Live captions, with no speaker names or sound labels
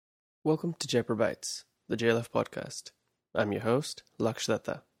Welcome to Jaipur Bites, the JLF podcast. I'm your host, Laksh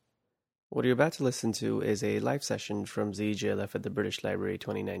Datta. What you're about to listen to is a live session from the JLF at the British Library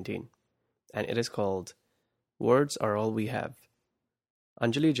 2019, and it is called Words Are All We Have.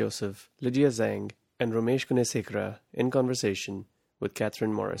 Anjali Joseph, Lijia Zhang, and Romesh Gunesekera in conversation with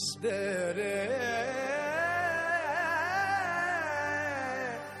Catharine Morris.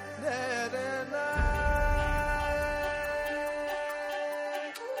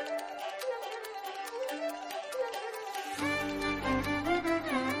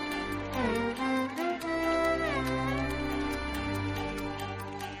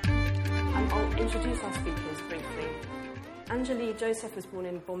 Anjali Joseph was born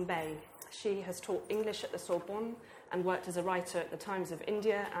in Bombay. She has taught English at the Sorbonne and worked as a writer at the Times of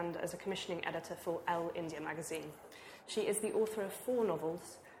India and as a commissioning editor for Elle India magazine. She is the author of 4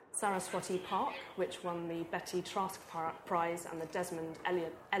 novels, Saraswati Park, which won the Betty Trask Prize and the Desmond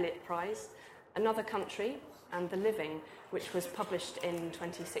Elliott Prize, Another Country, and The Living, which was published in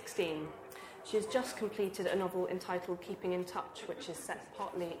 2016. She has just completed a novel entitled Keeping in Touch, which is set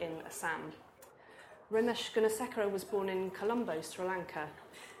partly in Assam. Romesh Gunesekera was born in Colombo, Sri Lanka,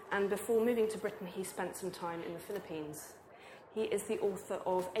 and before moving to Britain he spent some time in the Philippines. He is the author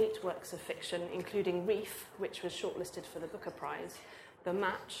of 8 works of fiction, including Reef, which was shortlisted for the Booker Prize, The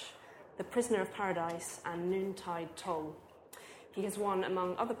Match, The Prisoner of Paradise, and Noontide Toll. He has won,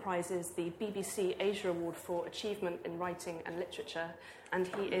 among other prizes, the BBC Asia Award for Achievement in Writing and Literature, and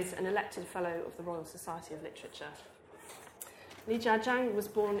he is an elected Fellow of the Royal Society of Literature. Lijia Zhang was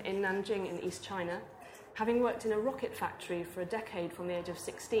born in Nanjing in East China, having worked in a rocket factory for a decade from the age of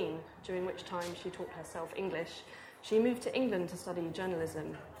 16, during which time she taught herself English. She moved to England to study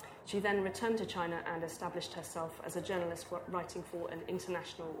journalism. She then returned to China and established herself as a journalist writing for an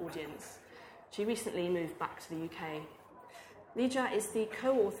international audience. She recently moved back to the UK. Lijia is the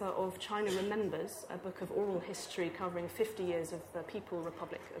co-author of China Remembers, a book of oral history covering 50 years of the People's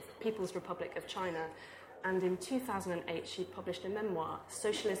Republic of China, and in 2008 she published a memoir,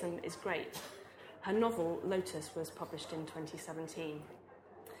 Socialism Is Great. Her novel, Lotus, was published in 2017.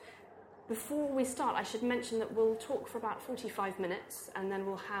 Before we start, I should mention that we'll talk for about 45 minutes and then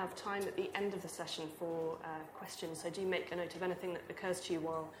we'll have time at the end of the session for questions, so do make a note of anything that occurs to you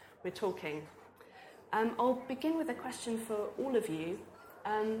while we're talking. I'll begin with a question for all of you.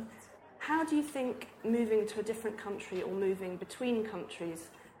 How do you think moving to a different country or moving between countries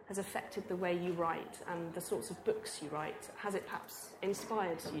has affected the way you write and the sorts of books you write? Has it perhaps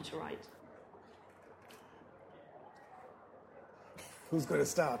inspired you to write? Who's going to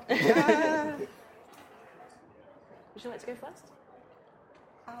start? Would you like to go first?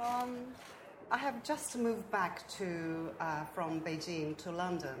 I have just moved back from Beijing to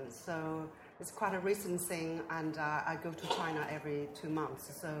London, so it's quite a recent thing, and I go to China every 2 months.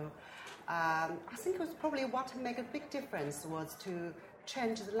 So I think it was probably what made a big difference was to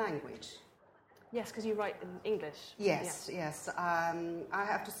change the language. Yes, because you write in English. Yes. I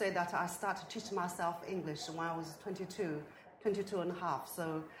have to say that I started teaching myself English when I was 22 and a half,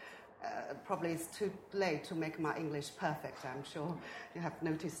 so probably it's too late to make my English perfect. I'm sure you have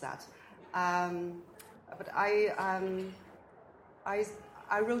noticed that. But I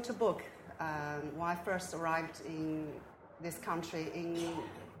wrote a book when I first arrived in this country in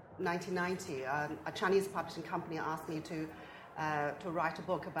 1990. A Chinese publishing company asked me to write a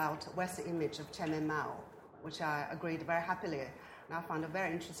book about Western image of Chairman Mao, which I agreed very happily, and I found it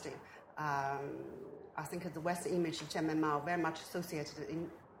very interesting. I think the Western image of Chairman Mao very much associated in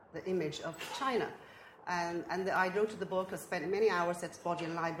the image of China. And I wrote the book, I spent many hours at the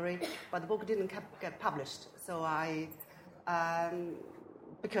Bodleian Library, but the book didn't get published. So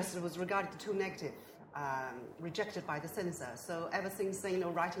because it was regarded too negative, rejected by the censor. So ever since then,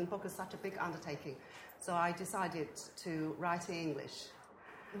 writing a book is such a big undertaking. So I decided to write in English.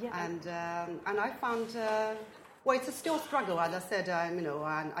 Yeah. And I found... well, it's still a struggle, as I said.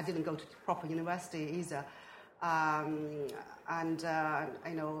 I didn't go to proper university either,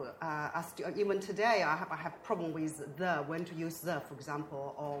 even today I have problem with when to use the, for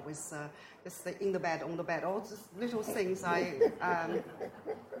example, or with just the in the bed, on the bed, all these little things.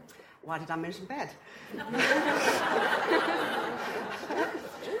 Why did I mention bed?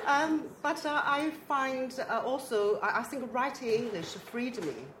 But I find also I think writing English freed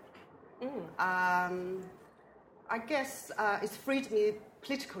me. I guess it's freed me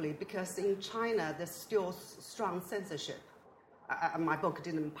politically because in China there's still strong censorship. My book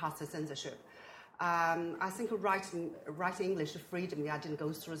didn't pass the censorship. I think writing English freed me. I didn't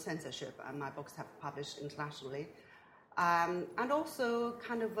go through censorship, and my books have published internationally. And also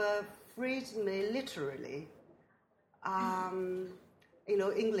kind of freed me literally.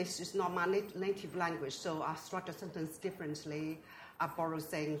 English is not my native language, so I structure sentence differently. I borrow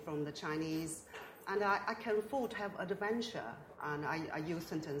sayings from the Chinese, and I can afford to have adventure, and I use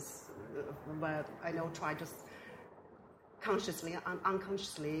sentence where try to consciously and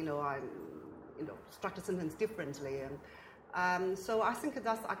unconsciously, I structure sentence differently, and so I think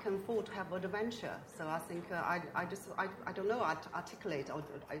that I can afford to have adventure. So I think I don't know, articulate or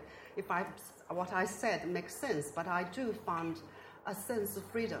if what I said makes sense, but I do find a sense of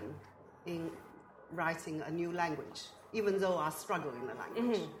freedom in writing a new language, even though I struggle in the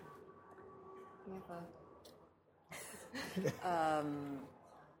language.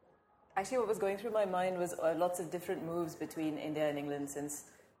 Actually, what was going through my mind was lots of different moves between India and England since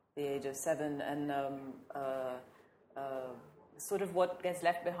the age of 7, and sort of what gets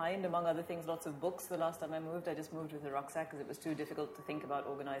left behind, among other things, lots of books. The last time I moved, I just moved with a rucksack because it was too difficult to think about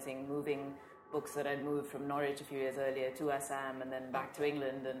organizing moving books that I'd moved from Norwich a few years earlier to Assam and then back to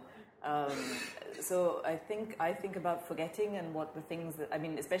England. And so I think about forgetting and what the things that,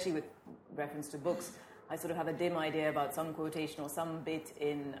 especially with reference to books, I sort of have a dim idea about some quotation or some bit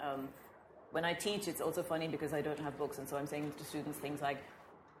in... when I teach, it's also funny because I don't have books, and so I'm saying to students things like,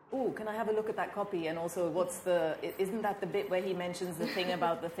 "Oh, can I have a look at that copy? And also, isn't that the bit where he mentions the thing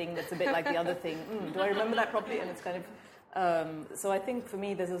about the thing that's a bit like the other thing? Do I remember that properly?" And it's kind of... so I think for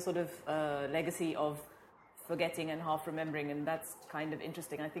me, there's a sort of legacy of forgetting and half remembering, and that's kind of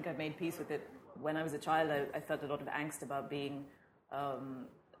interesting. I think I made peace with it. When I was a child, I felt a lot of angst about being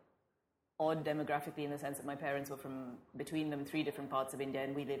odd demographically, in the sense that my parents were from, between them, 3 different parts of India,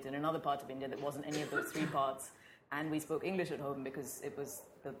 and we lived in another part of India that wasn't any of those 3 parts. And we spoke English at home because it was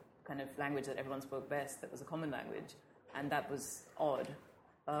the kind of language that everyone spoke best, that was a common language, and that was odd.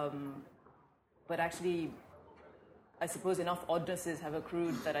 But actually, I suppose enough oddnesses have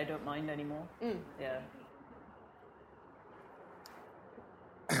accrued that I don't mind anymore. Yeah.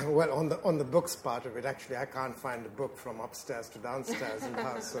 Well, on the books part of it, actually, I can't find a book from upstairs to downstairs in the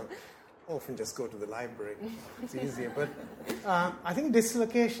house, so often just go to the library. It's easier. But I think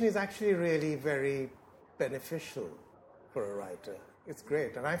dislocation is actually really very beneficial for a writer. It's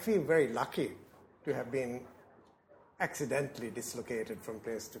great. And I feel very lucky to have been accidentally dislocated from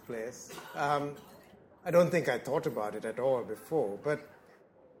place to place. I don't think I thought about it at all before, but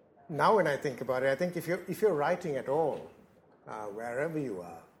now when I think about it, I think if you're writing at all, wherever you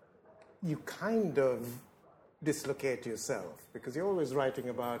are, you kind of dislocate yourself because you're always writing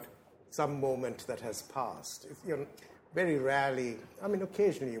about some moment that has passed. You're very rarely,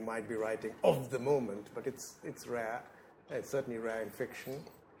 occasionally you might be writing of the moment, but it's rare. It's certainly rare in fiction.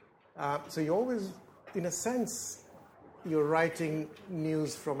 So you always, in a sense, you're writing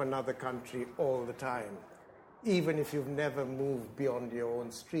news from another country all the time, even if you've never moved beyond your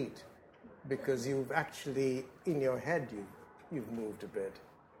own street, because you've actually, in your head, you've moved a bit.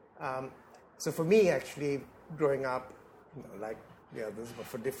 So for me, actually, growing up, like the others, but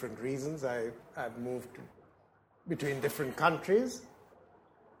for different reasons, I've moved between different countries,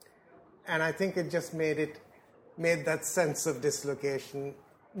 and I think it just made that sense of dislocation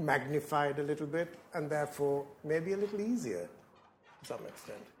magnified a little bit, and therefore maybe a little easier to some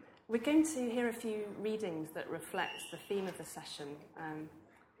extent. We're going to hear a few readings that reflect the theme of the session.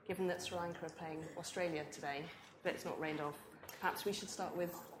 Given that Sri Lanka are playing Australia today, but it's not rained off, perhaps we should start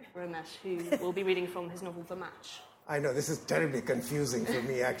with Romesh, who will be reading from his novel The Match. I know, this is terribly confusing for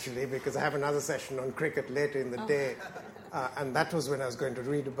me, actually, because I have another session on cricket later in the day, and that was when I was going to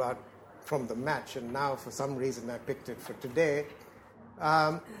read about from The Match, and now, for some reason, I picked it for today.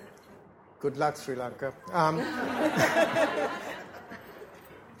 Good luck, Sri Lanka.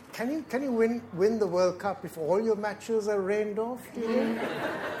 Can you win the World Cup if all your matches are rained off? Do you think?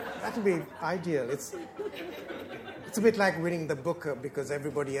 That would be ideal. It's a bit like winning the Booker because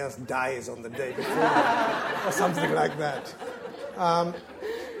everybody else dies on the day before, or something like that.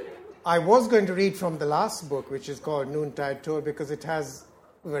 I was going to read from the last book, which is called Noontide Tour, because it has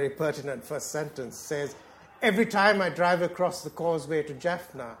a very pertinent first sentence. It says, "Every time I drive across the causeway to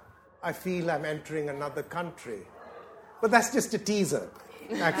Jaffna, I feel I'm entering another country." But that's just a teaser,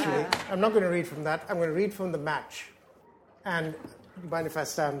 actually. I'm not going to read from that. I'm going to read from The Match. And do you mind if I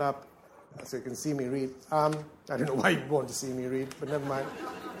stand up so you can see me read? I don't know why you want to see me read, but never mind.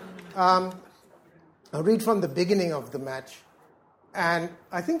 I'll read from the beginning of The Match. And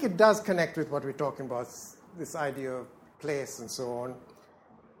I think it does connect with what we're talking about, this idea of place and so on.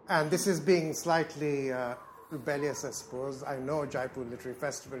 And this is being slightly rebellious, I suppose. I know Jaipur Literary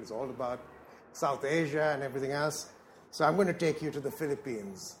Festival is all about South Asia and everything else. So I'm going to take you to the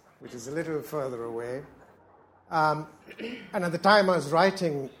Philippines, which is a little further away. And at the time I was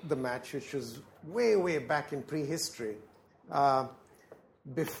writing The Match, which was way, way back in prehistory,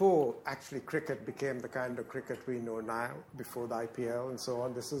 before actually cricket became the kind of cricket we know now, before the IPL and so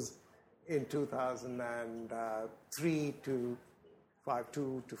on. This is in 2003 to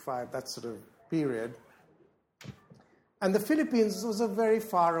 2 to 5, that sort of period. And the Philippines was a very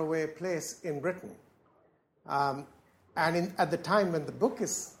far away place in Britain. At the time when the book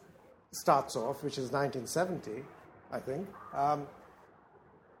starts off, which is 1970, I think,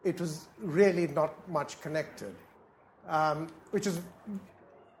 it was really not much connected, which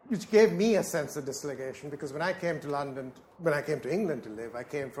gave me a sense of dislocation, because when I came to England to live, I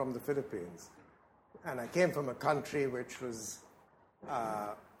came from the Philippines. And I came from a country which was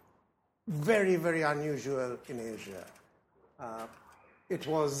very, very unusual in Asia. It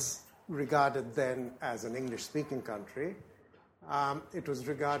was regarded then as an English-speaking country. It was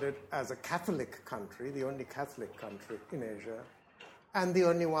regarded as a Catholic country, the only Catholic country in Asia, and the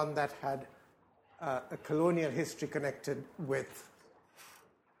only one that had a colonial history connected with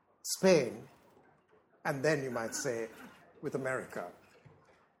Spain, and then you might say with America.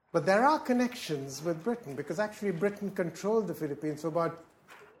 But there are connections with Britain, because actually Britain controlled the Philippines for about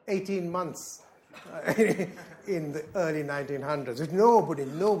 18 months in the early 1900s, which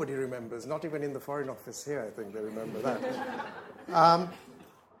nobody remembers, not even in the Foreign Office here, I think they remember that.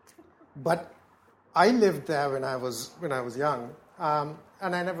 But I lived there when I was young,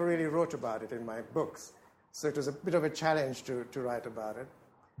 and I never really wrote about it in my books. So it was a bit of a challenge to write about it,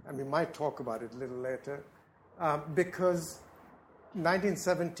 and we might talk about it a little later, because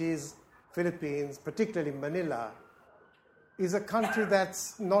 1970s Philippines, particularly Manila, is a country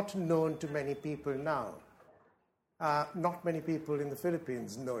that's not known to many people now. Not many people in the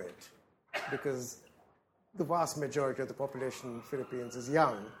Philippines know it, because the vast majority of the population in the Philippines is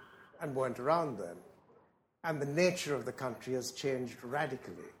young and weren't around then. And the nature of the country has changed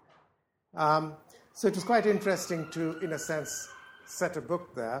radically. So it was quite interesting to, in a sense, set a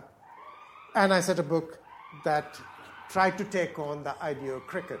book there. And I set a book that tried to take on the idea of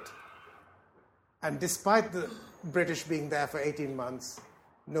cricket. And despite the British being there for 18 months,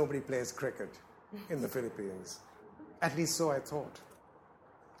 nobody plays cricket in the Philippines. At least so I thought.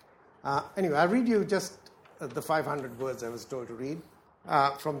 Anyway, I'll read you just the 500 words I was told to read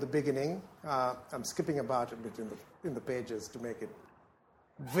from the beginning. I'm skipping about a bit in the pages to make it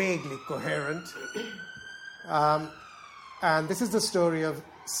vaguely coherent. And this is the story of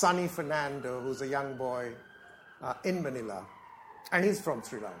Sonny Fernando, who's a young boy in Manila. And he's from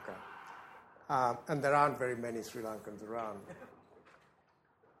Sri Lanka. And there aren't very many Sri Lankans around.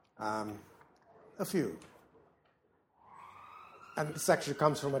 A few. And this actually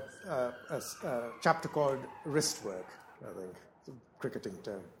comes from a chapter called Wrist Work, I think. It's a cricketing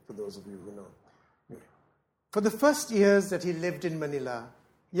term for those of you who know. Anyway. For the first years that he lived in Manila,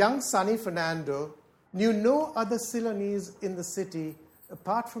 young Sonny Fernando knew no other Ceylonese in the city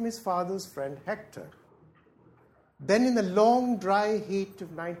apart from his father's friend Hector. Then in the long, dry heat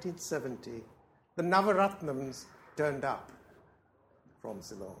of 1970, the Navaratnams turned up from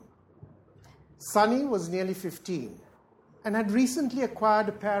Ceylon. Sonny was nearly 15 and had recently acquired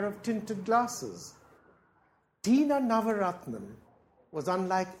a pair of tinted glasses. Tina Navaratnam was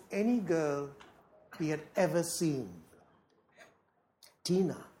unlike any girl he had ever seen.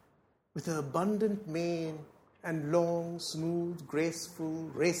 Tina, with her abundant mane and long, smooth,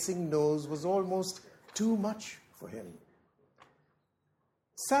 graceful, racing nose, was almost too much for him.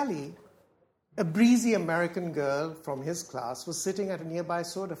 Sally, a breezy American girl from his class, was sitting at a nearby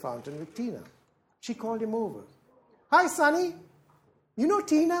soda fountain with Tina. She called him over. "Hi, Sonny. You know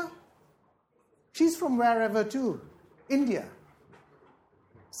Tina? She's from wherever too. India."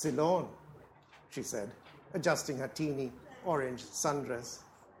 "Ceylon," she said, adjusting her teeny orange sundress.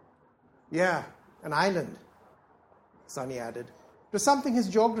 "Yeah, an island," Sonny added. It was something his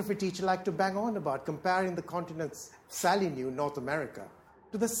geography teacher liked to bang on about, comparing the continents Sally knew, North America,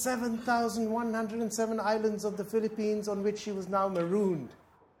 to the 7,107 islands of the Philippines on which she was now marooned,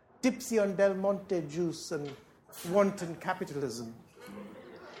 tipsy on Del Monte juice and wanton capitalism.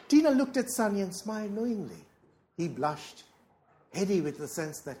 Tina looked at Sonny and smiled knowingly. He blushed, heady with the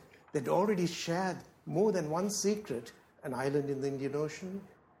sense that they'd already shared more than one secret, an island in the Indian Ocean,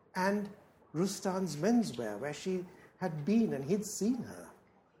 and Rustan's menswear, where she had been and he'd seen her.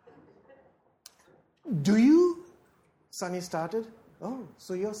 "Do you?" Sonny started. "Oh,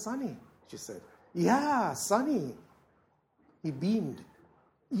 so you're Sonny," she said. "Yeah, Sonny." He beamed.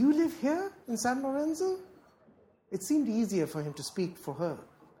 "You live here in San Lorenzo?" It seemed easier for him to speak for her.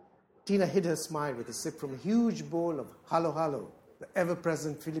 Tina hid her smile with a sip from a huge bowl of halo-halo, the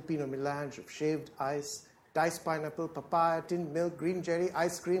ever-present Filipino melange of shaved ice, diced pineapple, papaya, tinned milk, green cherry,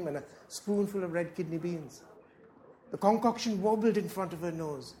 ice cream, and a spoonful of red kidney beans. The concoction wobbled in front of her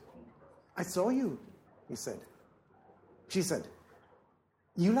nose. "I saw you," he said. She said,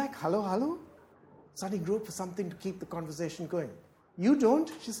 "You like hello, hello?" Sunny groped for something to keep the conversation going. "You don't,"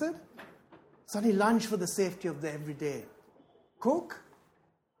 she said. Sunny lunged for the safety of the everyday. "Coke?"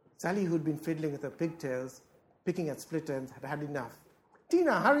 Sally, who'd been fiddling with her pigtails, picking at split ends, had had enough.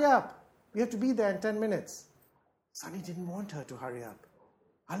 "Tina, hurry up. We have to be there in 10 minutes. Sunny didn't want her to hurry up.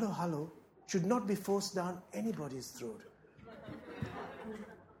 Hello, hello should not be forced down anybody's throat.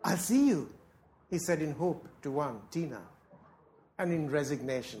 "I'll see you," he said in hope to one, Tina, and in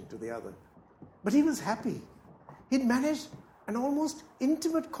resignation to the other. But he was happy. He'd managed an almost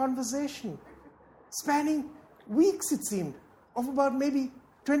intimate conversation, spanning weeks, it seemed, of about maybe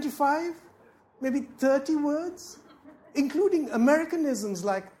 25, maybe 30 words, including Americanisms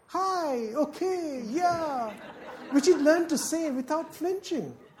like "hi," "okay," "yeah," which he'd learned to say without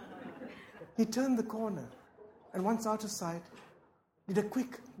flinching. He turned the corner, and once out of sight, did a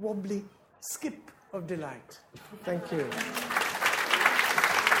quick, wobbly skip of delight. Thank you.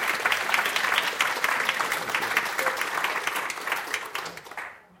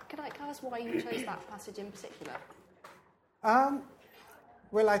 Can I ask why you chose that passage in particular?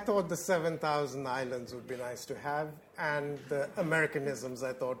 Well, I thought the 7,000 islands would be nice to have, and the Americanisms,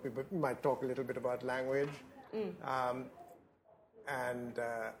 I thought we might talk a little bit about language,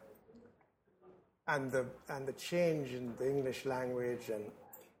 and the change in the English language and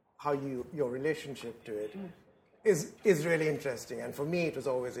how your relationship to it is really interesting. And for me, it was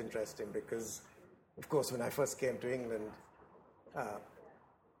always interesting because, of course, when I first came to England,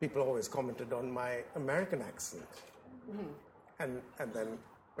 people always commented on my American accent. And then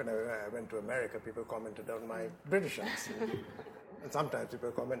when I went to America, people commented on my British accent. And sometimes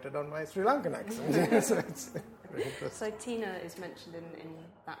people commented on my Sri Lankan accent. So it's very interesting. So Tina is mentioned in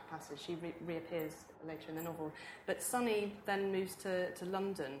that passage. She reappears later in the novel. But Sonny then moves to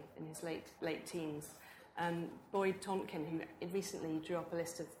London in his late teens. Boyd Tonkin, who recently drew up a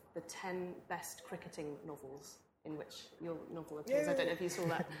list of the 10 best cricketing novels in which your novel appears. I don't know if you saw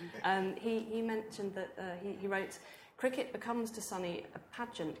that. He mentioned that he wrote, "Cricket becomes to Sonny a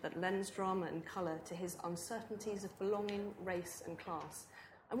pageant that lends drama and colour to his uncertainties of belonging, race and class."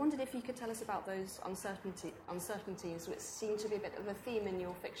 I wondered if you could tell us about those uncertainties which seem to be a bit of a theme in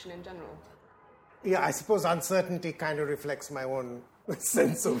your fiction in general. Yeah, I suppose uncertainty kind of reflects my own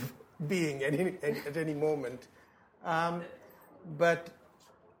sense of being at any moment. But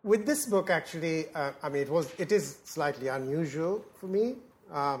with this book, actually, it is slightly unusual for me.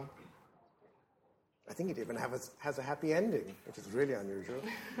 I think it even has a happy ending, which is really unusual.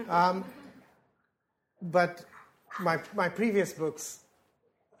 But my previous books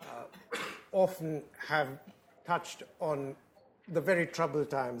often have touched on the very troubled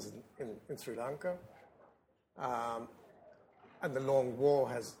times in Sri Lanka. And the long war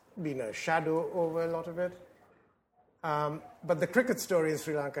has been a shadow over a lot of it. But the cricket story in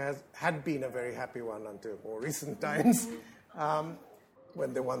Sri Lanka had been a very happy one until more recent times,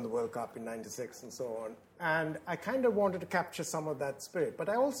 when they won the World Cup in '96 and so on. And I kind of wanted to capture some of that spirit. But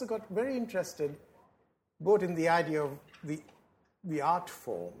I also got very interested both in the idea of the art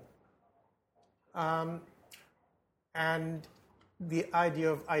form and the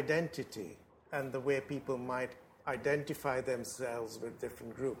idea of identity and the way people might identify themselves with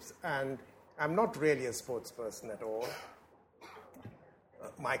different groups. And I'm not really a sports person at all.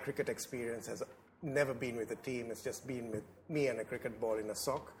 My cricket experience has never been with a team. It's just been with me and a cricket ball in a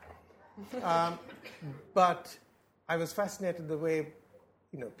sock. But I was fascinated the way,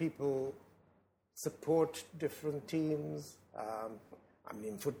 people support different teams.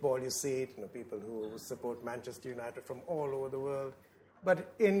 In football you see it, people who support Manchester United from all over the world.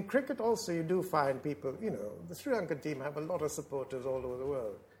 But in cricket also you do find people, the Sri Lankan team have a lot of supporters all over the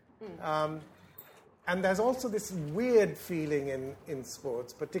world. And there's also this weird feeling in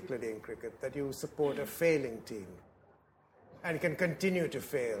sports, particularly in cricket, that you support a failing team. And you can continue to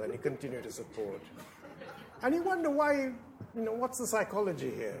fail and you continue to support. And you wonder why, what's the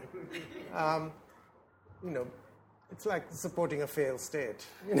psychology here? It's like supporting a failed state,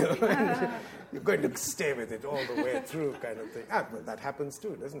 and you're going to stay with it all the way through kind of thing. Well, that happens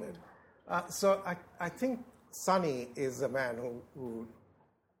too, doesn't it? So I think Sonny is a man who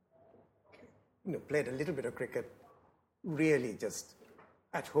played a little bit of cricket really just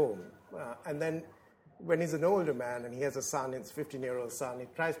at home. And then when he's an older man and he has a son, his 15-year-old son, he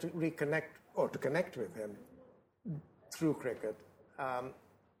tries to reconnect or to connect with him through cricket,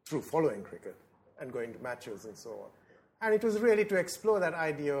 through following cricket and going to matches and so on. And it was really to explore that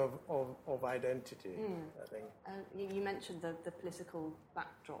idea of identity, I think. You mentioned the political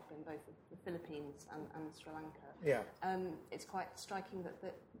backdrop in both the Philippines and Sri Lanka. Yeah. It's quite striking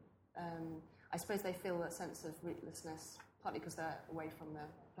that I suppose they feel a sense of rootlessness, partly because they're away from their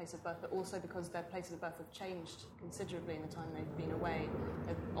place of birth, but also because their places of birth have changed considerably in the time they've been away.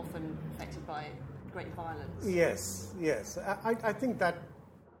 They're often affected by great violence. Yes. I think that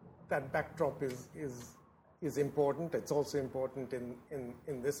backdrop is important. It's also important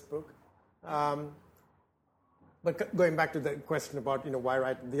in this book. But going back to the question about why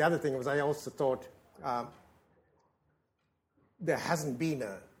write, the other thing was I also thought there hasn't been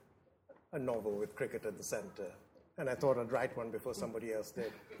a novel with cricket at the centre, and I thought I'd write one before somebody else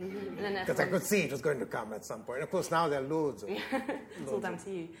did, because I could see it was going to come at some point. Of course, now there are loads of. It's all down to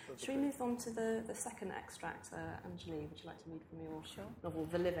you. Should we move on to the second extract, Anjali? Would you like to read from your novel,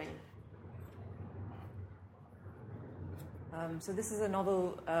 The Living? So this is a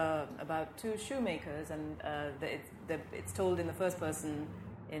novel about two shoemakers, and it's told in the first person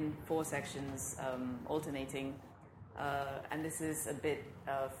in 4 sections, alternating. And this is a bit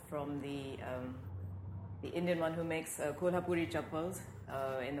from the Indian one who makes Kolhapuri chappals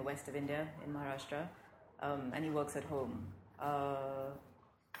in the west of India, in Maharashtra, and he works at home.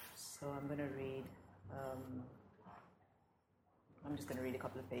 So I'm going to read. I'm just going to read a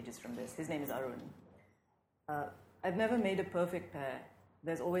couple of pages from this. His name is Arun. I've never made a perfect pair.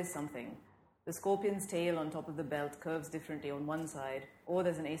 There's always something. The scorpion's tail on top of the belt curves differently on one side, or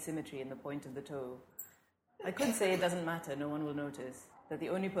there's an asymmetry in the point of the toe. I could say it doesn't matter, no one will notice, that the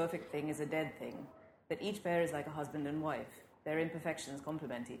only perfect thing is a dead thing, that each pair is like a husband and wife. Their imperfections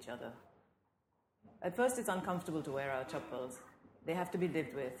complement each other. At first it's uncomfortable to wear our chappals. They have to be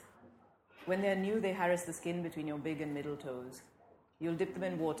lived with. When they're new, they harass the skin between your big and middle toes. You'll dip them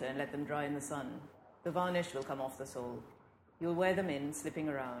in water and let them dry in the sun. The varnish will come off the sole. You'll wear them in, slipping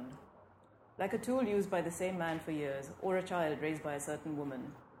around. Like a tool used by the same man for years, or a child raised by a certain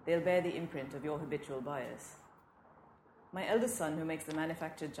woman, they'll bear the imprint of your habitual bias. My eldest son, who makes the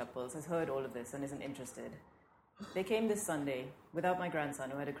manufactured chappals, has heard all of this and isn't interested. They came this Sunday, without my grandson,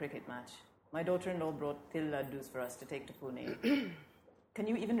 who had a cricket match. My daughter-in-law brought til laddus for us to take to Pune. Can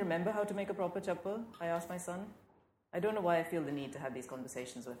you even remember how to make a proper chappal? I asked my son. I don't know why I feel the need to have these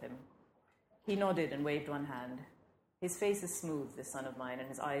conversations with him. He nodded and waved one hand. His face is smooth, this son of mine, and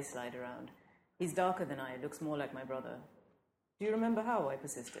his eyes slide around. He's darker than I, looks more like my brother. Do you remember how? I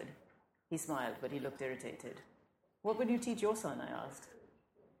persisted. He smiled, but he looked irritated. What would you teach your son? I asked.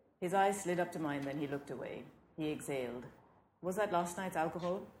 His eyes slid up to mine, then he looked away. He exhaled. Was that last night's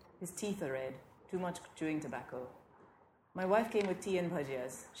alcohol? His teeth are red, too much chewing tobacco. My wife came with tea and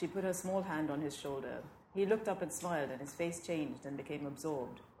bhajias. She put her small hand on his shoulder. He looked up and smiled, and his face changed and became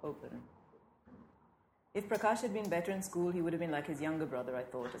absorbed, open. If Prakash had been better in school, he would have been like his younger brother, I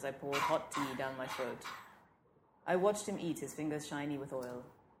thought, as I poured hot tea down my throat. I watched him eat, his fingers shiny with oil.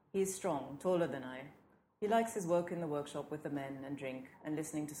 He is strong, taller than I. He likes his work in the workshop with the men and drink and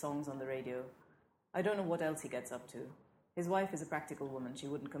listening to songs on the radio. I don't know what else he gets up to. His wife is a practical woman, she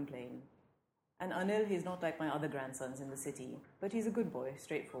wouldn't complain. And Anil, he's not like my other grandsons in the city, but he's a good boy,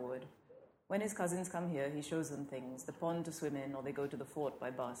 straightforward. When his cousins come here, he shows them things, the pond to swim in, or they go to the fort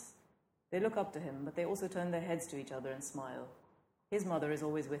by bus. They look up to him, but they also turn their heads to each other and smile. His mother is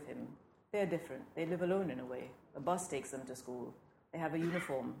always with him. They are different. They live alone in a way. A bus takes them to school. They have a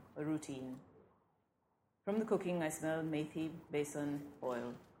uniform, a routine. From the cooking, I smell methi, besan,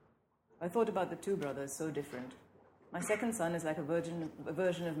 oil. I thought about the two brothers, so different. My second son is like a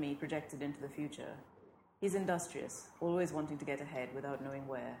version of me projected into the future. He's industrious, always wanting to get ahead without knowing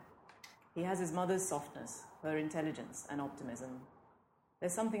where. He has his mother's softness, her intelligence and optimism.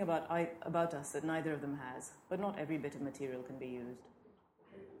 There's something about us that neither of them has, but not every bit of material can be used.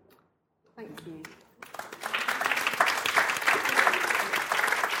 Thank you.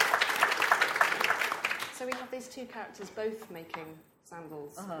 So we have these two characters both making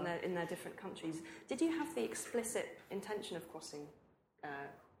sandals in their different countries. Did you have the explicit intention of crossing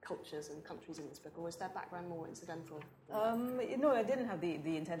cultures and countries in this book, or was their background more incidental? No, I didn't have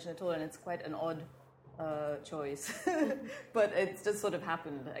the intention at all, and it's quite an odd choice. But it's just sort of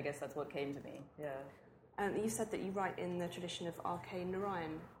happened. I guess that's what came to me. Yeah. You said that you write in the tradition of R.K.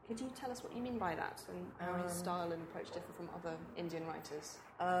 Narayan. Could you tell us what you mean by that, and how his style and approach differ from other Indian writers?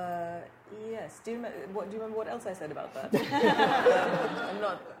 Yes. Do you remember what else I said about that? I'm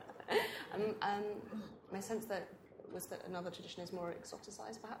not. My sense was that another tradition is more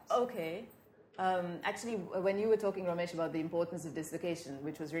exoticized, perhaps. Okay. Actually, when you were talking, Romesh, about the importance of dislocation,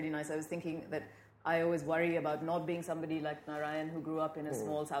 which was really nice, I was thinking that I always worry about not being somebody like Narayan, who grew up in a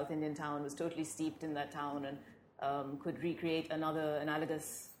small South Indian town, was totally steeped in that town, and could recreate another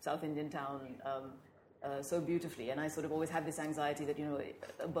analogous South Indian town so beautifully. And I sort of always had this anxiety that,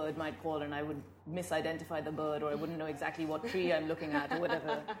 a bird might call and I would misidentify the bird, or I wouldn't know exactly what tree I'm looking at or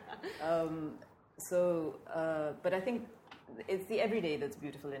whatever. But I think it's the everyday that's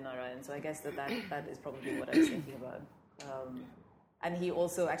beautiful in Narayan. So I guess that is probably what I was thinking about. And he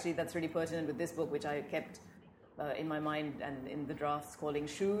also, actually, that's really pertinent with this book, which I kept in my mind and in the drafts calling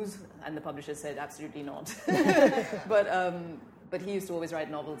Shoes, and the publisher said absolutely not. But he used to always write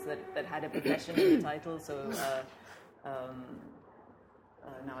novels that had a profession in the title, so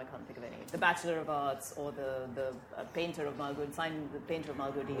now I can't think of any. The Bachelor of Arts, or the Painter of Malgudi, The Painter of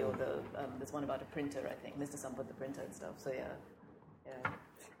Malgudi, or there's one about a printer, I think, Mr. Sampath the printer and stuff, so yeah.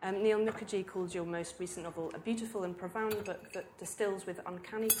 Neil Mukherjee called your most recent novel a beautiful and profound book that distills with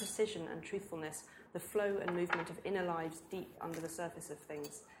uncanny precision and truthfulness the flow and movement of inner lives deep under the surface of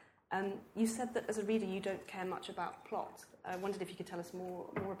things. You said that as a reader you don't care much about plot. I wondered if you could tell us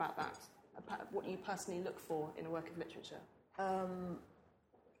more about that, about what you personally look for in a work of literature.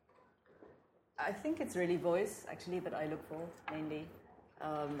 I think it's really voice, actually, that I look for, mainly.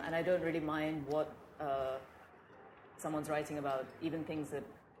 And I don't really mind what someone's writing about, even things that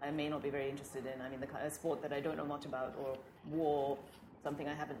I may not be very interested in. I mean, the kind of sport that I don't know much about, or war, something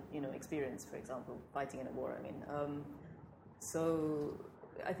I haven't, experienced, for example, fighting in a war, I mean. So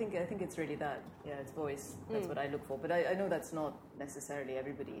I think it's really that. Yeah, it's voice. That's what I look for. But I know that's not necessarily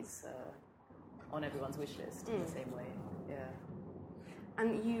everybody's, on everyone's wish list in the same way. Yeah.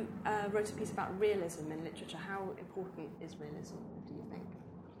 And you wrote a piece about realism in literature. How important is realism, do you think?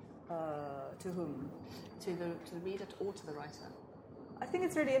 To whom? To the reader or to the writer? I think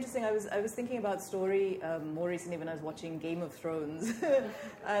it's really interesting. I was thinking about story more recently when I was watching Game of Thrones,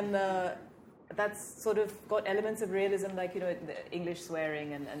 and that's sort of got elements of realism, like the English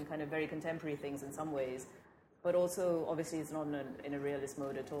swearing and kind of very contemporary things in some ways, but also obviously it's not in a realist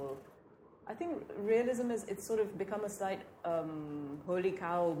mode at all. I think realism it's sort of become a slight holy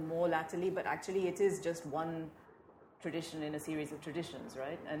cow more latterly, but actually it is just one tradition in a series of traditions,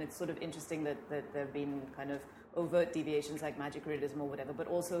 right? And it's sort of interesting that there have been kind of overt deviations like magic realism or whatever, but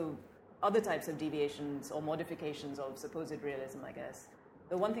also other types of deviations or modifications of supposed realism, I guess.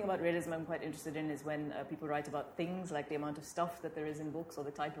 The one thing about realism I'm quite interested in is when people write about things, like the amount of stuff that there is in books or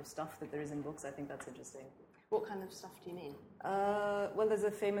the type of stuff that there is in books. I think that's interesting. What kind of stuff do you mean? Well, there's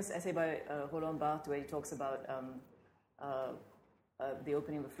a famous essay by Roland Barthes where he talks about the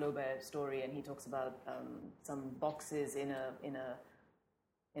opening of a Flaubert story, and he talks about some boxes in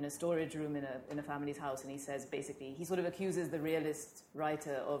a storage room in a family's house, and he says basically he sort of accuses the realist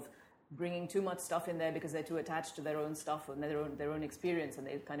writer of bringing too much stuff in there because they're too attached to their own stuff and their own experience, and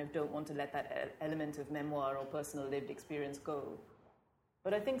they kind of don't want to let that element of memoir or personal lived experience go.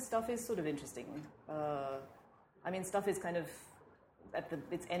 But I think stuff is sort of interesting. I mean, stuff is kind of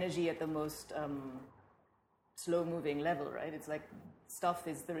its energy at the most slow-moving level, right? It's like stuff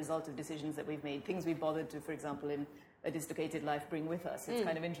is the result of decisions that we've made, things we bothered to, for example, in a dislocated life bring with us. It's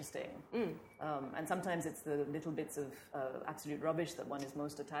kind of interesting. And sometimes it's the little bits of absolute rubbish that one is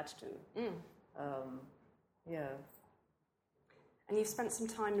most attached to. Yeah. And you've spent some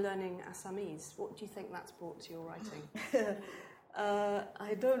time learning Assamese. What do you think that's brought to your writing?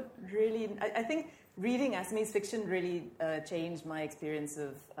 I don't really... I think reading Assamese fiction really changed my experience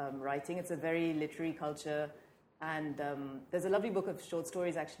of writing. It's a very literary culture. And there's a lovely book of short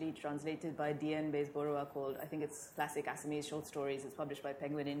stories actually translated by D.N. Bezborough called, I think it's Classic Assamese Short Stories. It's published by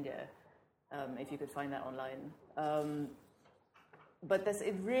Penguin India, if you could find that online. But there's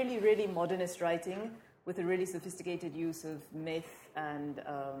really, really modernist writing with a really sophisticated use of myth and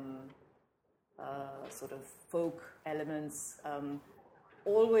sort of folk elements,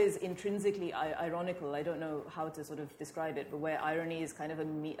 always intrinsically ironical. I don't know how to sort of describe it, but where irony is kind of a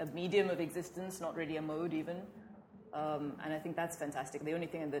medium of existence, not really a mode even. And I think that's fantastic. The only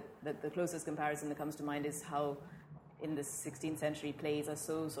thing that the closest comparison that comes to mind is how in the 16th century plays are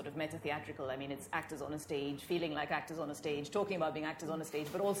so sort of meta-theatrical. I mean, it's actors on a stage, feeling like actors on a stage, talking about being actors on a stage,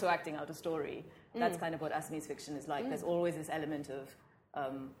 but also acting out a story. That's kind of what Assamese fiction is like. There's always this element of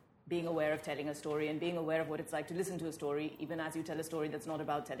being aware of telling a story and being aware of what it's like to listen to a story, even as you tell a story that's not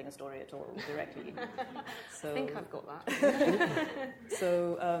about telling a story at all directly. So, I think I've got that.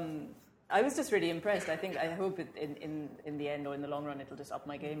 So I was just really impressed. I hope in the end or in the long run it'll just up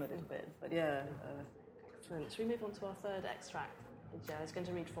my game a little bit. But yeah. Excellent. Should we move on to our third extract? Lijia, I was going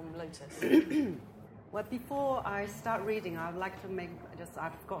to read from Lotus. Well, before I start reading, I'd like to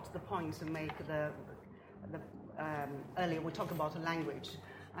I've got to the point to make earlier we talked about language.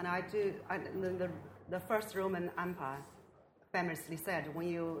 And the first Roman Empire famously said, when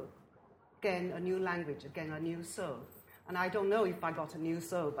you gain a new language, gain a new soul. And I don't know if I got a new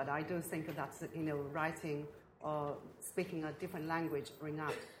soul, but I do think that's, writing or speaking a different language bring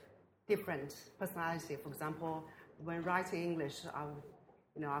out different personality. For example, when writing English,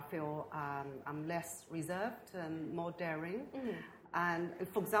 I feel I'm less reserved and more daring. Mm-hmm. And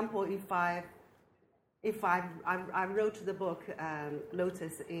for example, if I wrote the book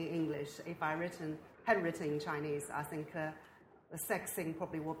Lotus in English, if I had written in Chinese, I think the sex scene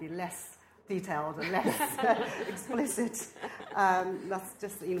probably would be less detailed and less explicit. That's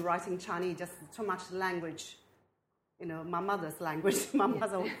just in writing Chinese, just too much language. My mother's language. My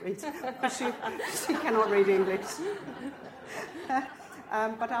mother would read. She cannot read English.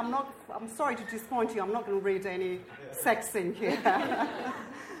 But I'm sorry to disappoint you. I'm not going to read any sex scene here.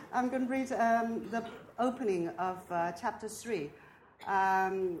 I'm going to read the opening of chapter 3.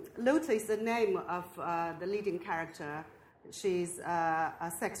 Lotus is the name of the leading character. She's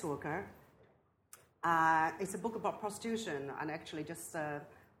a sex worker. It's a book about prostitution, and actually just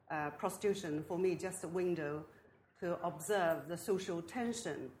prostitution, for me, just a window to observe the social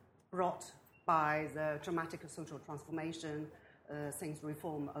tension brought by the dramatic social transformation since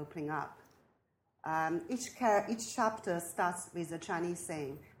reform opening up. Each chapter starts with a Chinese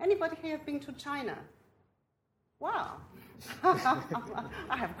saying. Anybody here been to China? Wow.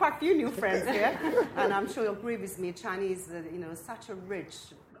 I have quite a few new friends here, and I'm sure you'll agree with me. Chinese, such a rich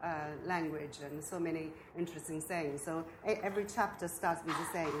language and so many interesting sayings. So every chapter starts with a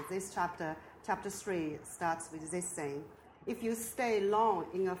saying. This chapter 3, starts with this saying. If you stay long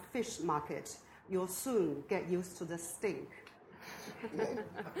in a fish market, you'll soon get used to the stink.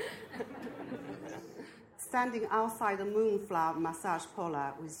 Standing outside the Moonflower massage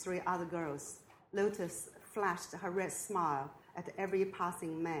parlor with 3 other girls, Lotus flashed her red smile at every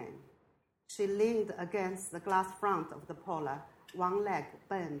passing man. She leaned against the glass front of the parlor, one leg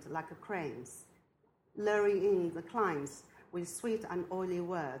bent like a crane's. Luring in the clients with sweet and oily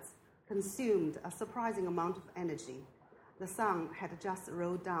words, consumed a surprising amount of energy. The sun had just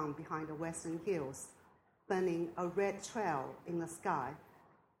rolled down behind the western hills, burning a red trail in the sky.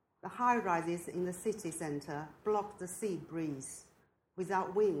 The high-rises in the city center blocked the sea breeze.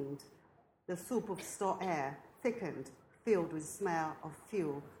 Without wind, the soup of store air thickened, filled with smell of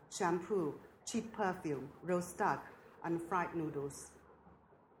fuel, shampoo, cheap perfume, roast duck, and fried noodles.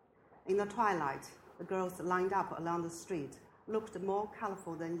 In the twilight, the girls lined up along the street looked more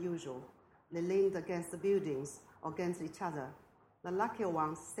colorful than usual. They leaned against the buildings or against each other. The luckier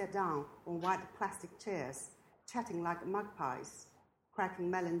ones sat down on white plastic chairs, chatting like magpies, cracking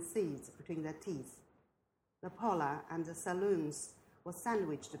melon seeds between their teeth. The parlor and the saloons were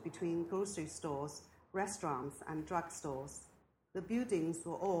sandwiched between grocery stores, restaurants, and drugstores. The buildings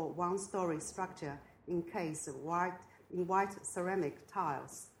were all one-story structure encased in white ceramic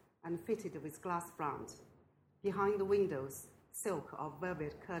tiles and fitted with glass front. Behind the windows, silk or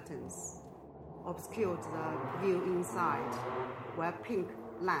velvet curtains obscured the view inside, where a pink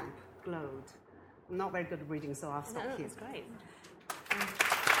lamp glowed. I'm not very good at reading, so I'll stop here. That's great.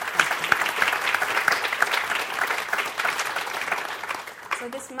 So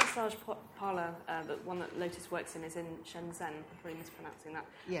this massage parlour, the one that Lotus works in, is in Shenzhen. I'm probably mispronouncing that.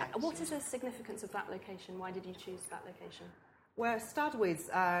 Yeah. What is the significance of that location? Why did you choose that location? Well, start with,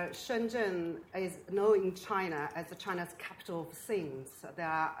 Shenzhen is known in China as China's capital of sins. There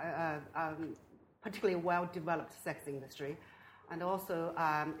are particularly well-developed sex industry. And also,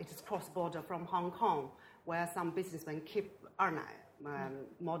 it is cross-border from Hong Kong, where some businessmen keep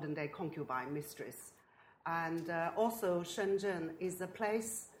modern-day concubine mistress. And also, Shenzhen is a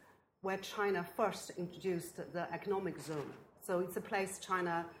place where China first introduced the economic zone. So it's a place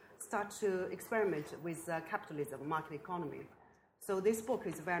China started to experiment with capitalism, market economy. So this book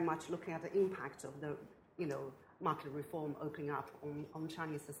is very much looking at the impact of the, market reform opening up on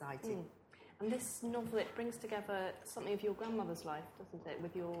Chinese society. Mm. And this novel, it brings together something of your grandmother's life, doesn't it,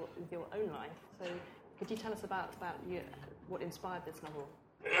 with your own life. So could you tell us about what inspired this novel?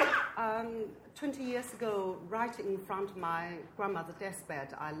 20 years ago, right in front of my grandmother's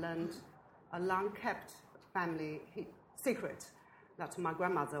deathbed, I learned a long-kept family secret that my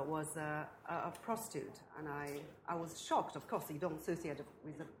grandmother was a prostitute. And I was shocked. Of course, you don't associate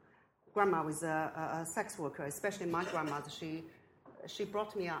with grandma with a sex worker, especially my grandmother. She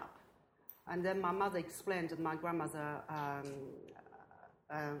brought me up. And then my mother explained that my grandmother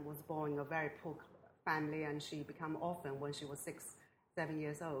was born in a very poor family, and she became orphan when she was 6-7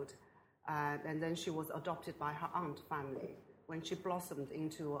 years old. And then she was adopted by her aunt family. When she blossomed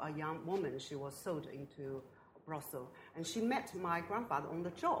into a young woman, she was sold into brothel. And she met my grandfather on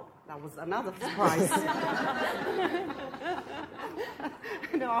the job. That was another surprise.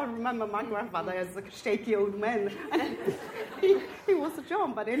 I remember my grandfather as a shaky old man. he was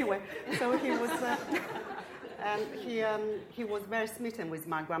John, but anyway, so he was... and he was very smitten with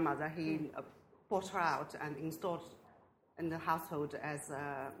my grandmother. He bought her out and installed in the household as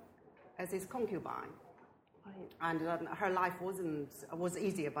his concubine. Right. And her life was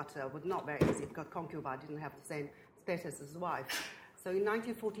easier, but was not very easy because concubine didn't have the same status as wife. So in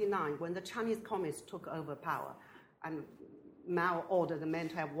 1949, when the Chinese communists took over power, and Mao ordered the men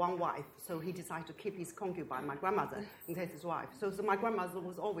to have one wife, so he decided to keep his concubine, my grandmother, and take his wife. So my grandmother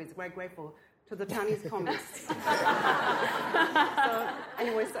was always very grateful to the Chinese communists. So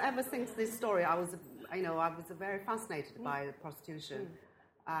anyway, so ever since this story, I was very fascinated by prostitution.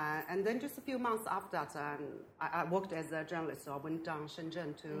 And then just a few months after that, I worked as a journalist, so I went down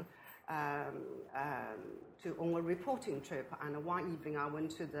Shenzhen to on a reporting trip. And one evening, I went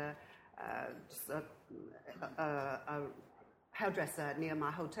to the a hairdresser near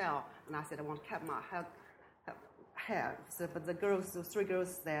my hotel, and I said I want to cut my hair. So, but the three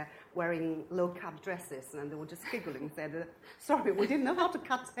girls there wearing low-cut dresses, and they were just giggling. Said, "Sorry, we didn't know how to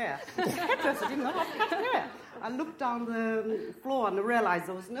cut hair. The hairdresser didn't know how to cut hair." I looked down the floor and realized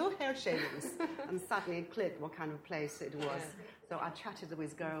there was no hair shavings, and suddenly it clicked what kind of place it was. Yeah. So I chatted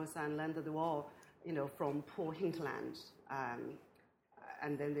with girls and learned that they were all, from poor hinterland,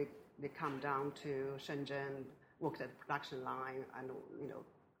 and then they come down to Shenzhen, worked at the production line, and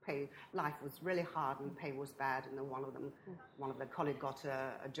life was really hard and pay was bad, and then one of the colleagues got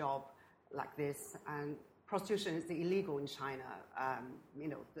a job like this. And prostitution is illegal in China.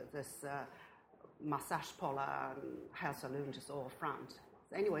 This massage parlor and hair salon just all front.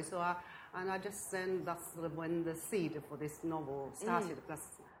 So anyway, I just then that's sort of when the seed for this novel started,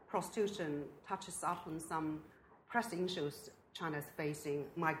 because prostitution touches up on some pressing issues China is facing: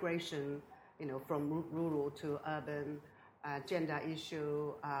 migration, from rural to urban. Gender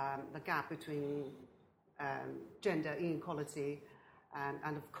issue, the gap between gender inequality,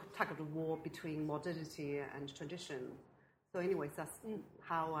 and the tug of war between modernity and tradition. So anyway, that's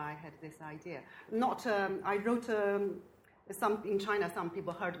how I had this idea. I wrote in China, some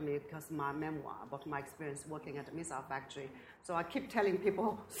people heard me because of my memoir about my experience working at a missile factory. So I keep telling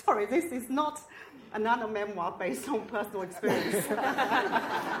people, sorry, this is not another memoir based on personal experience.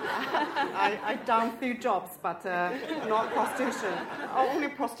 I've done a few jobs, but not prostitution. Only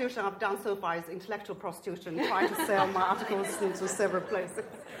prostitution I've done so far is intellectual prostitution, trying to sell my articles into several places.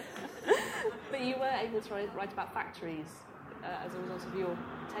 But you were able to write about factories as a result of your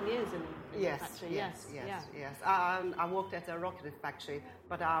 10 years in the factory. Yes. I worked at a rocket factory,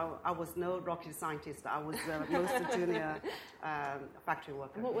 but I was no rocket scientist. I was most junior factory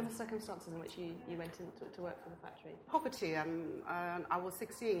worker. And what were the circumstances in which you went in to work for the factory? Poverty. I was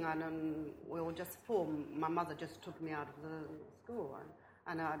 16, and we were just poor. My mother just took me out of the school.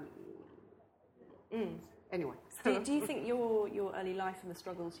 Anyway. Do you think your early life and the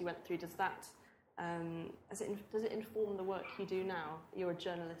struggles you went through, does it inform the work you do now? You're a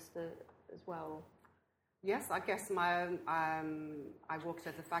journalist as well. Yes, I guess I worked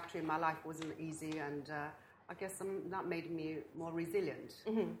at the factory. My life wasn't easy, and I guess that made me more resilient.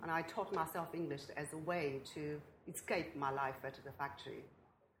 Mm-hmm. And I taught myself English as a way to escape my life at the factory.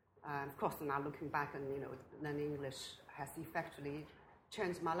 Of course, now looking back and learning English has effectively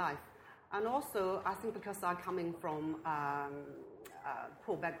changed my life. And also, I think because I'm coming from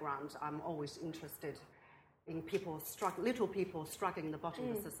poor background, I'm always interested in little people struggling in the bottom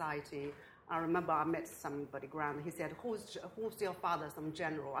of society. I remember I met somebody around. He said, "Who's your father? Some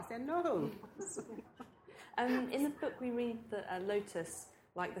general?" I said, "No." In the book, we read that Lotus,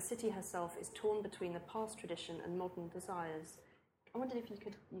 like the city herself, is torn between the past tradition and modern desires. I wondered if you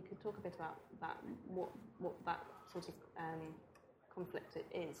could talk a bit about that. What that sort of conflict it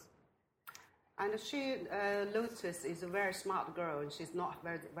is. And Lotus is a very smart girl, and she's not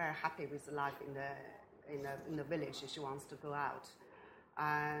very, very happy with the life in the village. She wants to go out,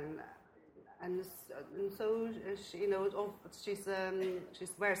 and so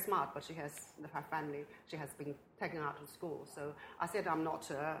she's very smart, but she has her family. She has been taken out of school. So I said I'm not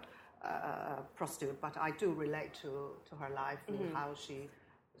a prostitute, but I do relate to her life and how she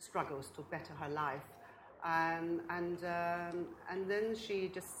struggles to better her life. And then she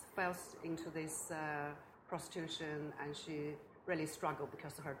just fell into this prostitution, and she really struggled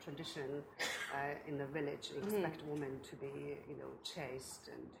because of her tradition in the village. Expect women to be, chaste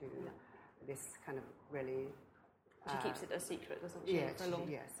and to this kind of really. She keeps it a secret, doesn't she?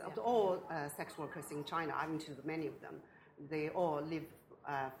 Yes, All sex workers in China, I've been to many of them. They all live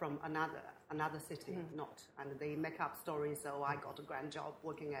from another city, not, and they make up stories. So I got a grand job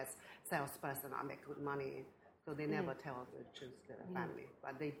working as salesperson. I make good money. So they never tell the truth to the family,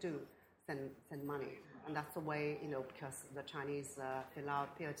 but they do send money, and that's the way, because the Chinese feel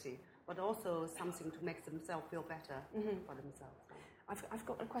out piety, but also something to make themselves feel better for themselves. I've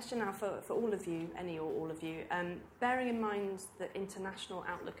got a question now for all of you, any or all of you. Bearing in mind the international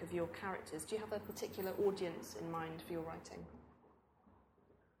outlook of your characters, do you have a particular audience in mind for your writing?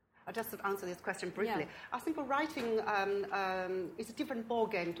 I'll just answer this question briefly. Yeah. I think for writing, it's a different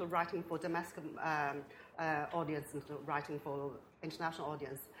ballgame to writing for domestic audience and to writing for international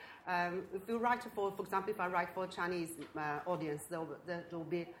audience. If you write for example, if I write for a Chinese audience, there will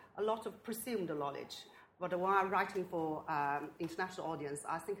be a lot of presumed knowledge. But when I'm writing for international audience,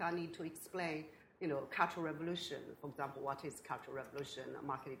 I think I need to explain, cultural revolution, for example, what is cultural revolution,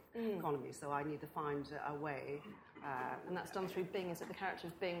 market economy. So I need to find a way. And that's done through Bing. Is it the character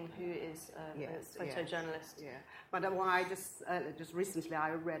of Bing who is a photojournalist? Yeah. But when I just recently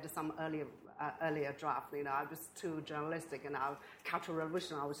I read some earlier draft. I was too journalistic, and our cultural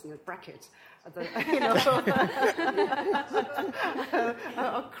revolution I was in a bracket.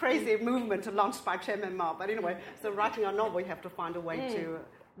 A crazy movement launched by Chairman Mao. But anyway, so writing a novel, you have to find a way to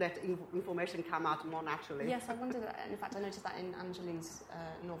let information come out more naturally. Yes, I wondered. In fact, I noticed that in Anjali's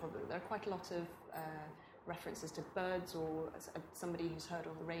novel, there are quite a lot of references to birds or somebody who's heard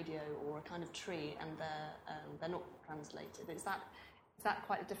on the radio or a kind of tree, and they're not translated. Is that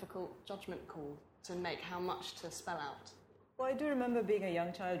quite a difficult judgment call to make, how much to spell out? Well, I do remember being a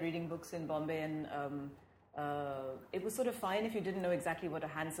young child reading books in Bombay, and it was sort of fine if you didn't know exactly what a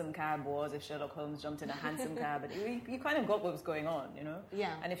hansom cab was, if Sherlock Holmes jumped in a hansom cab, but you kind of got what was going on,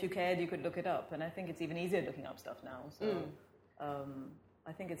 Yeah. And if you cared, you could look it up, and I think it's even easier looking up stuff now, so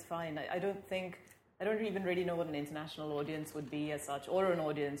I think it's fine. I don't even really know what an international audience would be as such, or an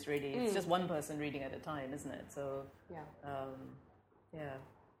audience really. It's just one person reading at a time, isn't it? So,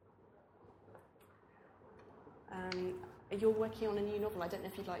 You're working on a new novel. I don't know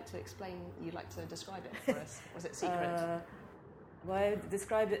if you'd like to describe it for us. Was it secret? Well, I've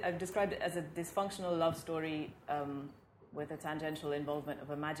described it as a dysfunctional love story with a tangential involvement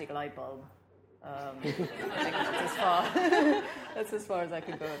of a magic light bulb. I think that's as far as I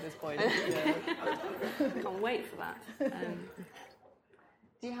could go at this point. Can't wait for that.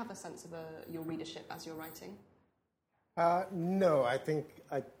 Do you have a sense of your readership as you're writing? No, I think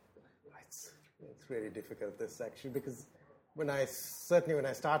it's really difficult, this actually, because when I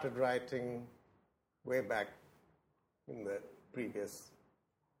started writing way back in the previous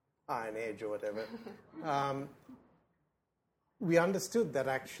Iron Age or whatever, we understood that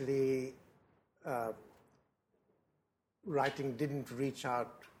actually writing didn't reach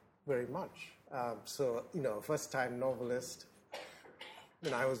out very much. So, first-time novelist,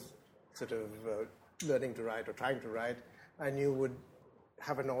 when I was sort of learning to write or trying to write, I knew would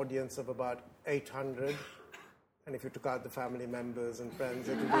have an audience of about 800, and if you took out the family members and friends,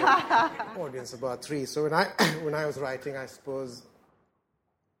 it would be an audience of about 3. So when I was writing, I suppose,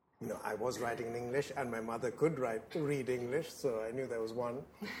 I was writing in English, and my mother could read English, so I knew there was one.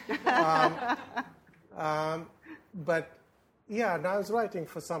 But yeah, and I was writing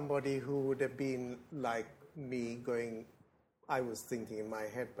for somebody who would have been like me, I was thinking in my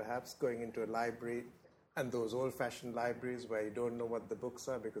head perhaps, going into a library, and those old-fashioned libraries where you don't know what the books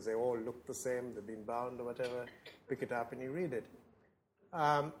are because they all look the same, they've been bound or whatever, pick it up and you read it.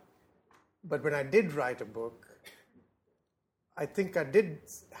 But when I did write a book, I think I did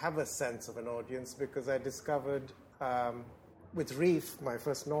have a sense of an audience, because I discovered with Reef, my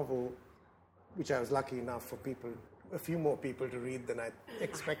first novel, which I was lucky enough for a few more people to read than I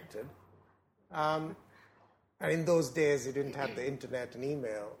expected. And in those days, you didn't have the internet and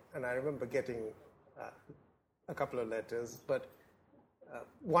email, and I remember getting a couple of letters, but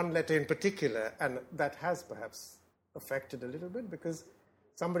one letter in particular, and that has perhaps affected a little bit, because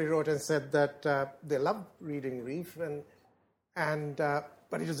somebody wrote and said that they loved reading Reef,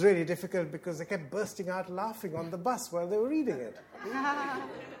 but it was really difficult because they kept bursting out laughing on the bus while they were reading it.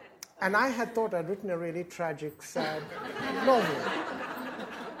 And I had thought I'd written a really tragic, sad novel.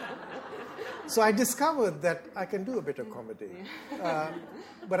 So I discovered that I can do a bit of comedy.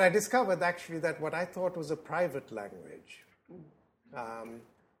 But I discovered actually that what I thought was a private language,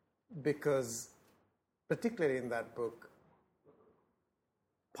 because particularly in that book,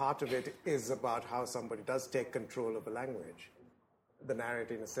 part of it is about how somebody does take control of a language. The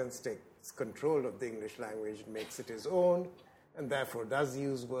narrator, in a sense, takes control of the English language and makes it his own, and therefore does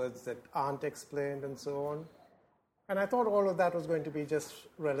use words that aren't explained and so on. And I thought all of that was going to be just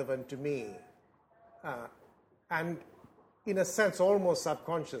relevant to me. And in a sense, almost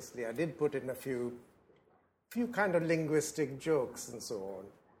subconsciously, I did put in a few kind of linguistic jokes and so on.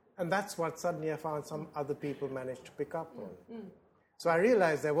 And that's what suddenly I found some other people managed to pick up on. So I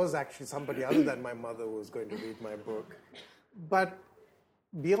realized there was actually somebody other than my mother who was going to read my book. But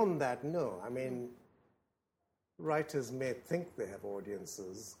beyond that, no. I mean, writers may think they have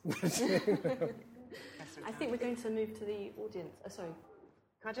audiences. I think we're going to move to the audience. Sorry.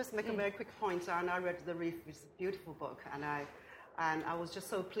 Can I just make a very quick point? And I read The Reef, which is a beautiful book, and I was just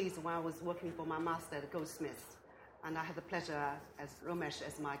so pleased when I was working for my master at Goldsmiths, and I had the pleasure as Romesh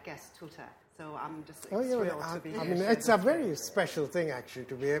as my guest tutor. So I'm just thrilled to be here. I mean, it's a very special thing actually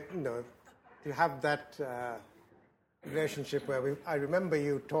to be, to have that relationship where I remember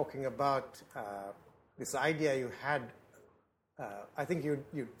you talking about this idea you had. I think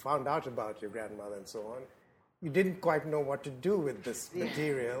you found out about your grandmother and so on. You didn't quite know what to do with this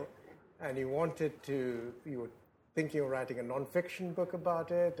material, and you were thinking of writing a non-fiction book about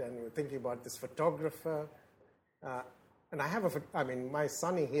it, and you were thinking about this photographer. And my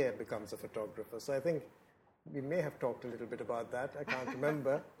son here becomes a photographer, so I think we may have talked a little bit about that. I can't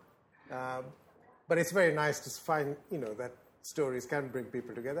remember. But it's very nice to find, that stories can bring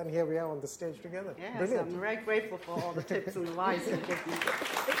people together, and here we are on the stage together. Yes, brilliant. I'm very grateful for all the tips and advice you give me.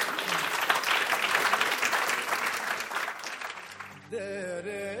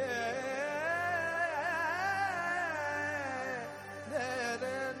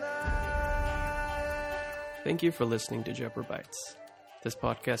 Thank you for listening to Jepper Bites. This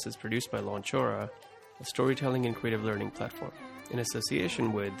podcast is produced by Launchora, a storytelling and creative learning platform, in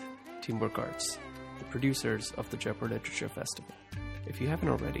association with Teamwork Arts, the producers of the Jepper Literature Festival. If you haven't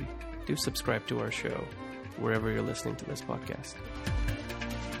already, do subscribe to our show wherever you're listening to this podcast.